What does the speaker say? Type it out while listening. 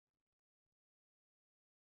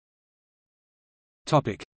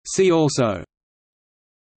See also: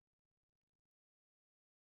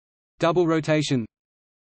 double rotation,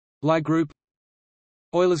 Lie group,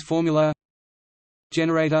 Euler's formula,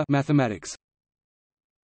 generator mathematics.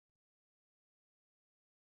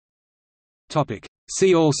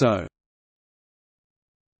 See also: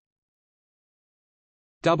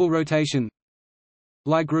 double rotation,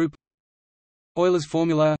 Lie group, Euler's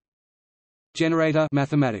formula, generator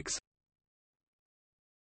mathematics.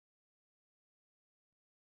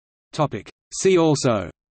 See also: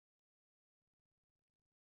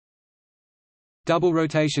 double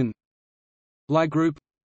rotation, Lie group,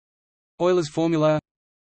 Euler's formula,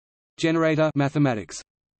 generator mathematics.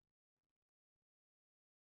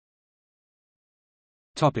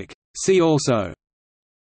 See also: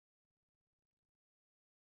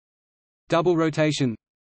 double rotation,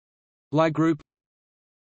 Lie group,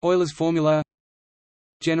 Euler's formula,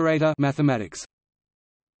 generator mathematics.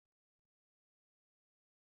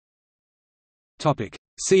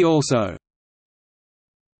 See also: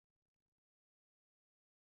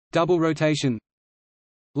 double rotation,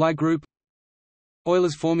 Lie group,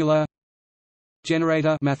 Euler's formula,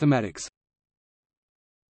 generator mathematics.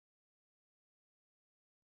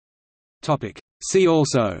 See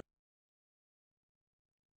also: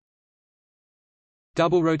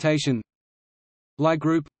 double rotation, Lie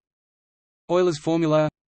group, Euler's formula,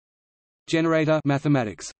 generator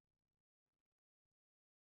mathematics.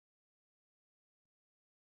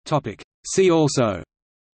 See also: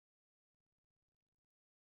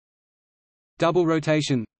 double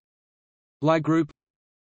rotation, Lie group,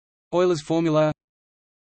 Euler's formula,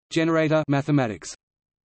 generator mathematics.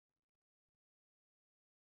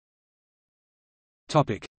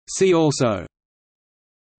 See also: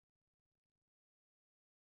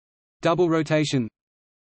 double rotation,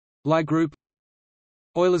 Lie group,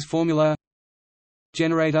 Euler's formula,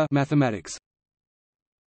 generator mathematics.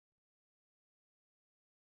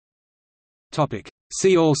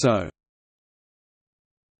 See also: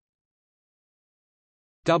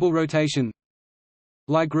 double rotation,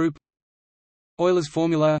 Lie group, Euler's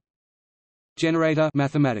formula, generator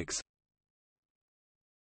mathematics.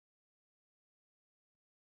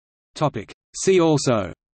 See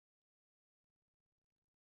also: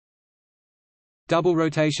 double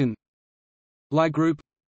rotation, Lie group,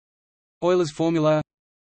 Euler's formula,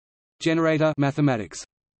 generator mathematics.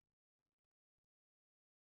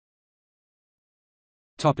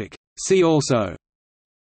 See also: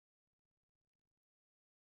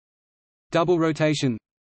 double rotation,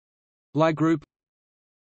 Lie group,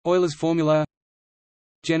 Euler's formula,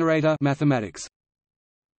 generator mathematics.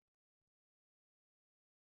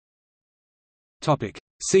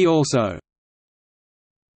 See also: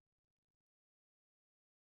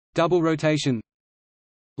 double rotation,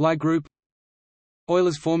 Lie group,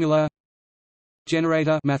 Euler's formula,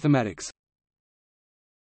 generator mathematics.